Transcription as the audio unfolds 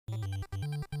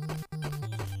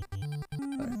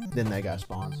Then that guy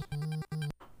spawns.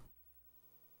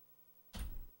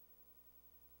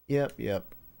 Yep,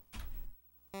 yep.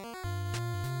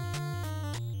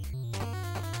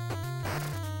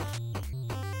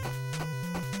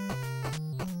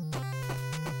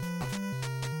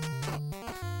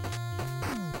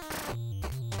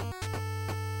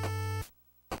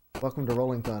 Welcome to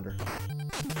Rolling Thunder.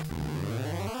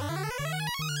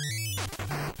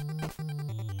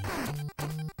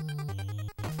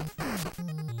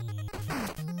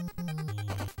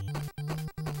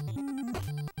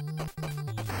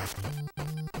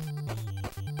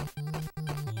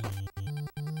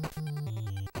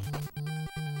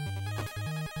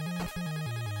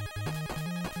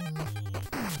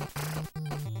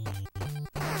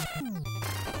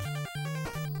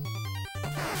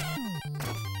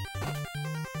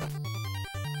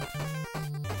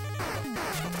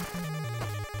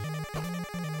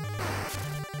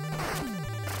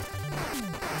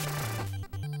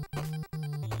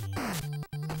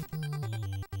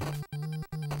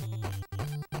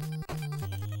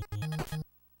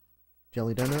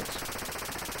 Jelly donuts.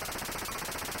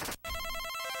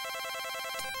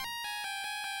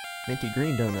 Minty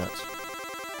green donuts.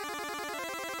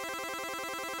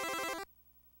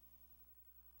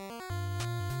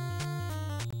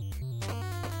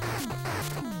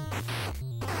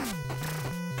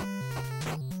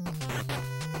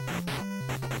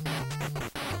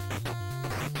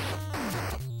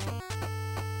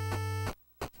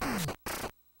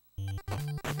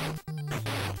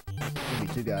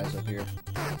 Two guys up here.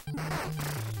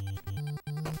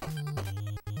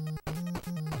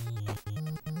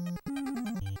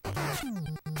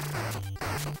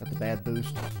 Got the bad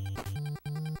boost.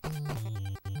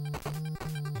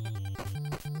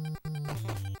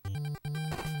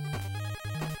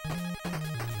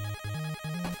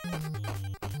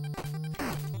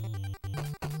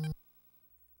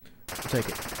 I'll take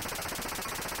it.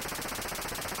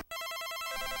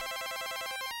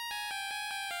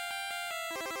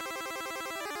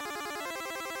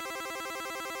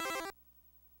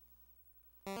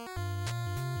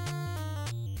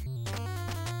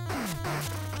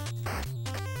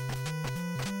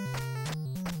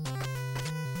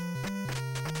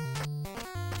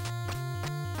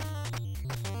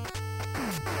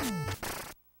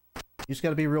 You just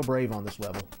gotta be real brave on this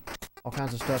level. All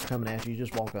kinds of stuff coming at you,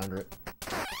 just walk under it.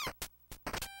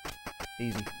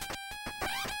 Easy.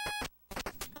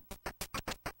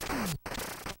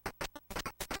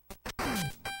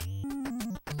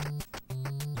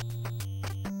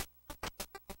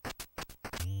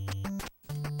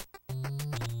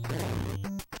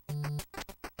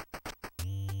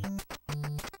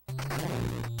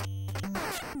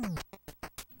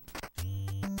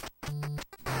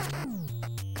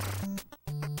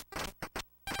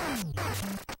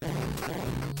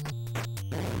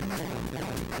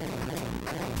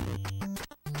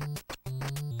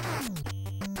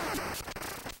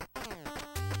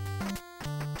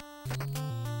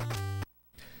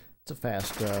 It's a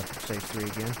fast stage 3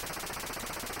 again.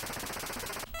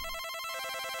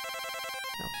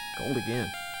 Oh, gold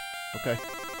again. Okay.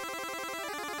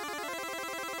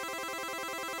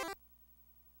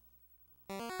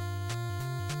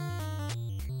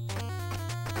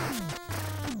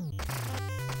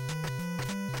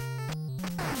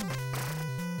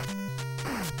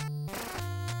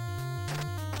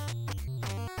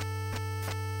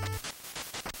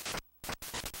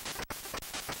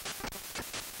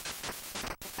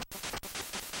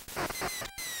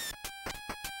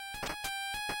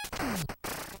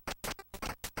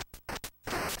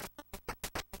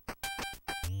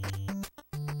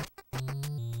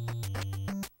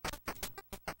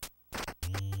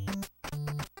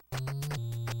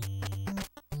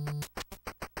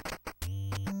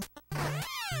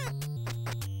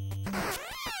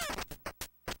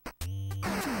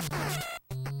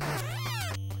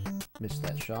 Missed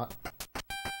that shot.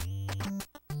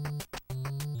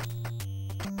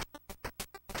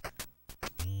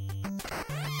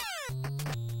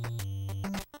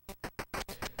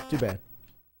 Too bad.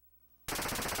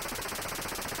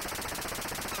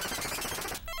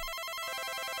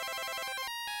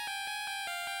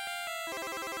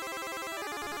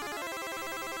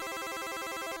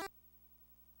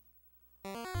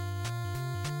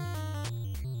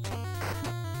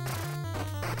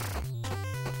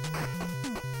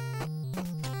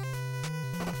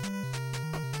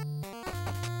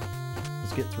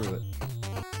 Let's get through it.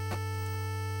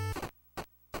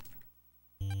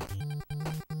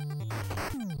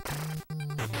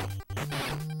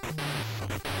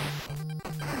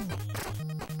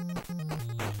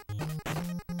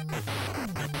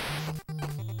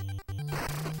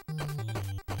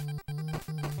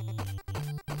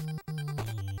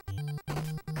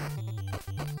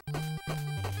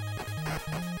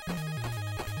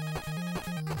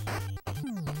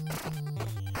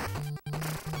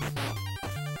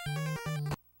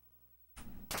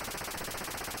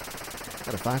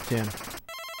 Got a 510.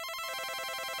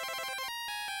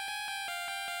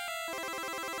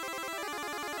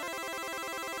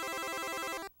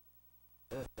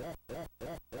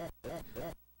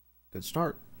 Good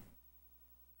start.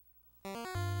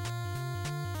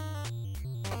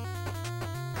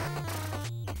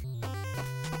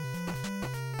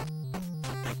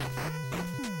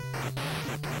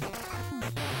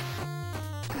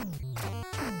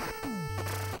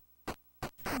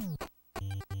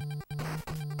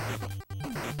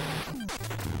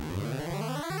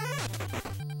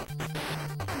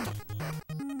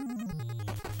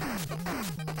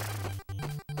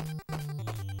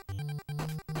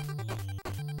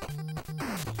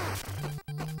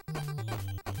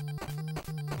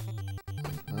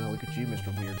 Look at you,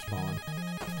 Mr. Weird Spawn.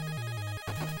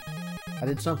 I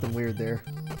did something weird there.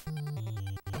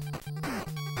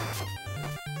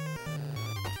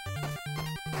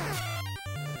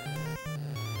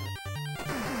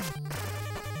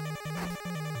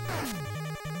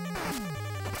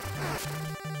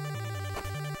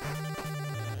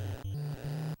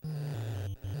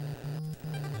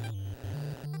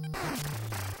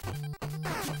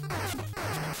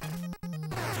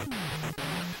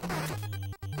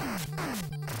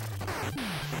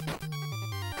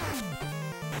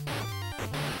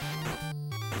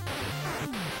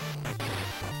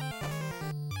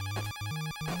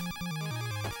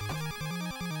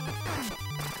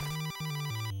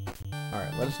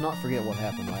 Alright, let us not forget what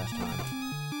happened last time.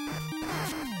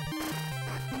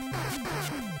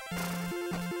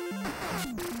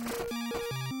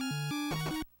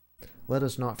 Let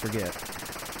us not forget.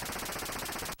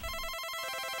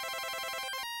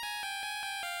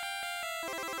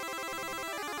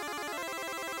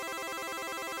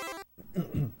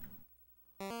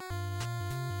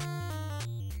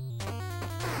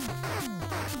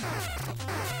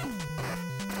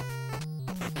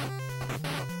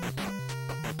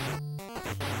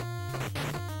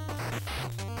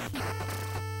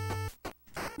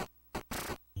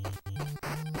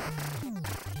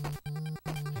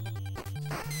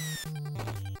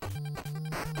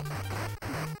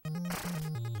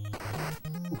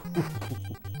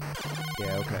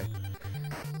 Yeah, okay.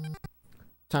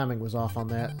 Timing was off on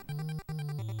that.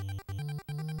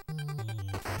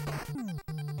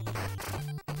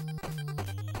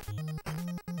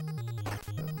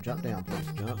 Jump down,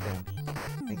 please. Jump down.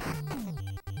 Thank you.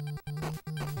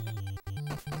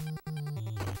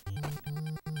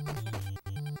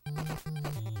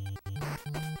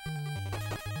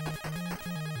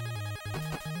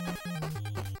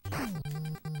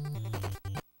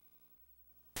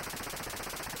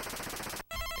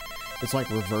 It's like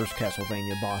reverse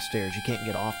Castlevania boss stairs. You can't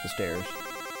get off the stairs.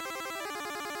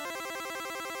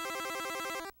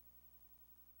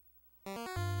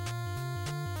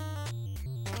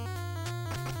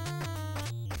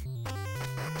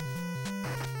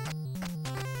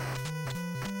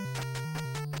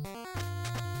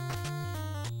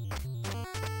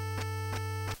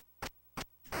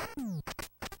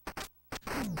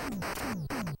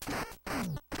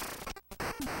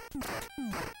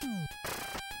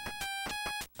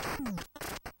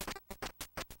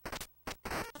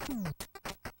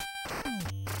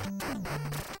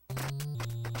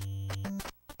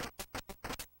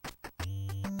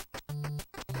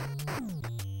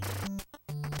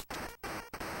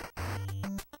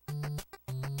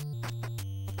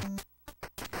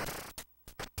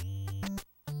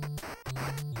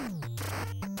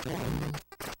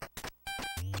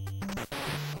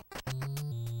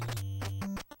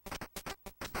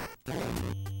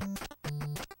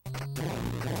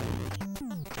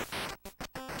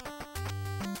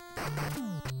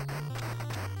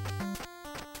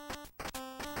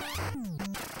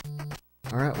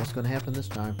 Alright, what's going to happen this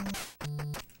time?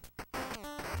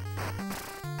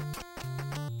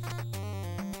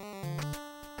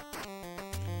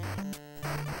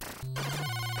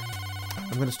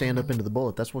 I'm going to stand up into the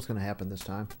bullet. That's what's going to happen this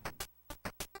time.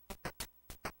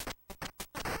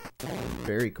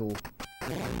 Very cool.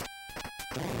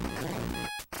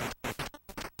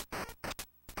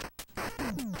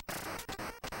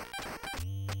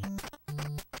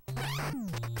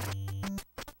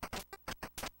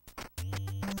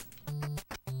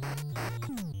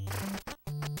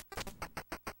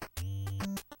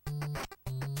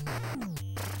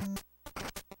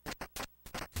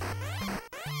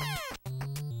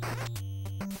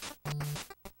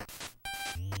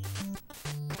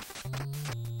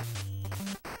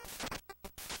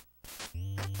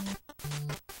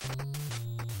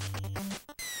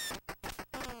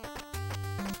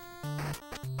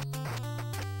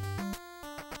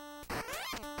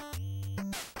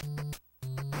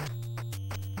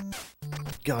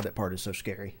 God, that part is so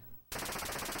scary.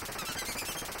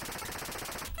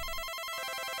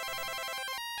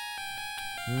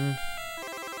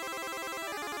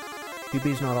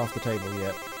 PB's not off the table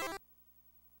yet.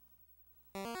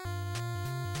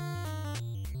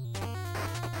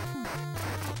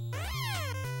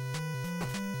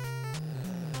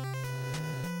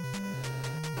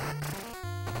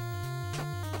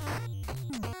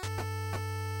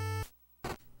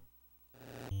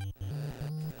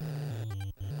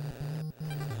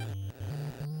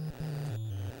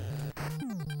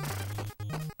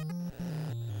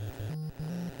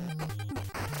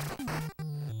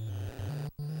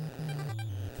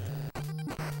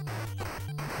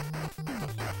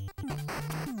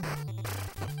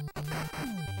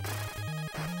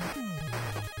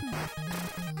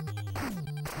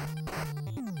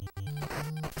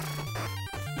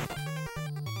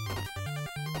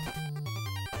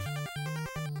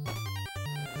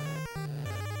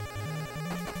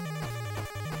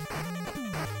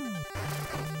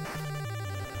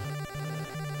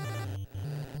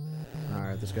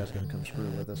 This guy's gonna come screw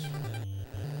with us.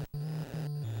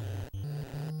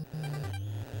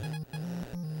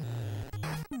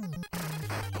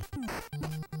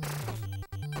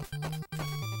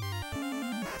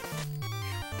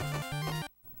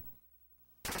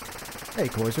 Hey,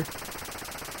 Koiser.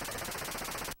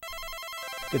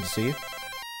 Good to see you.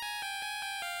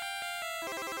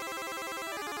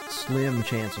 Slim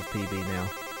chance of PB now.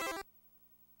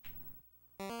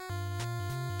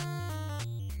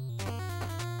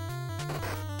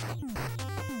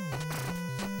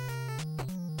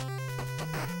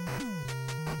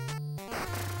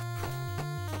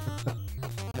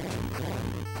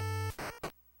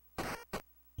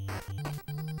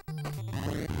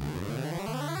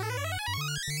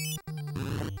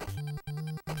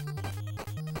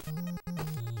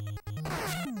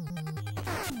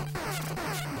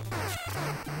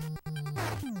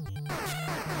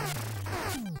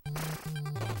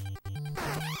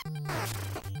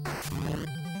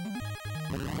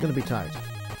 It's gonna be tight.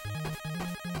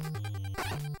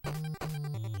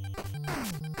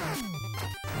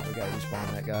 We gotta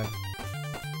respawn that guy.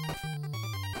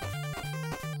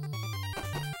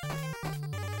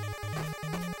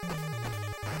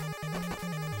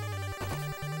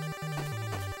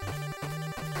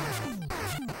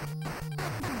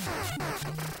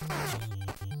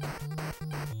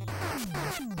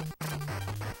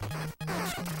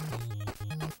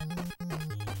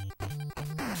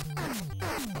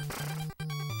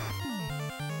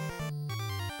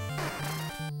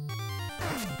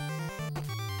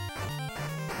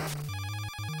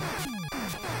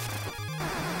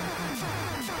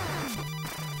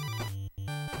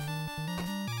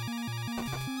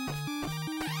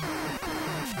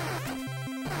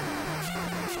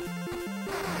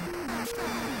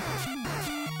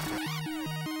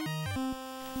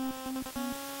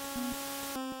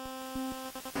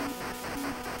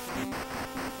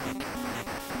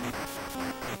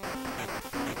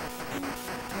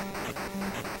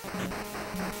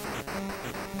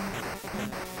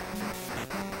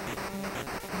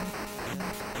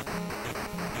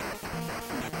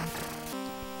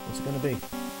 What's it gonna be?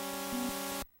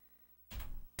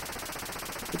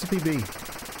 It's a PB.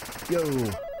 Yo!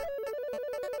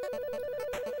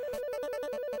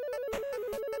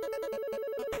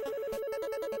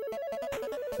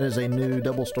 That is a new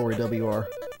double-story WR.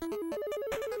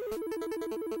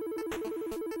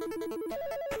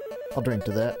 I'll drink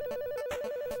to that.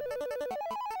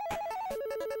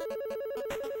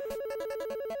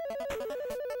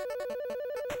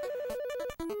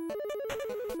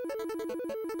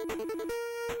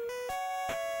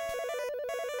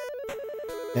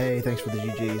 Hey, thanks for the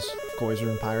GGs, Koiser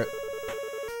and Pirate.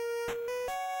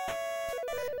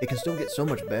 It can still get so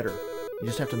much better. You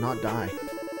just have to not die.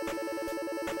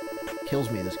 Kills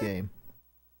me, this game.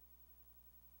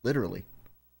 Literally.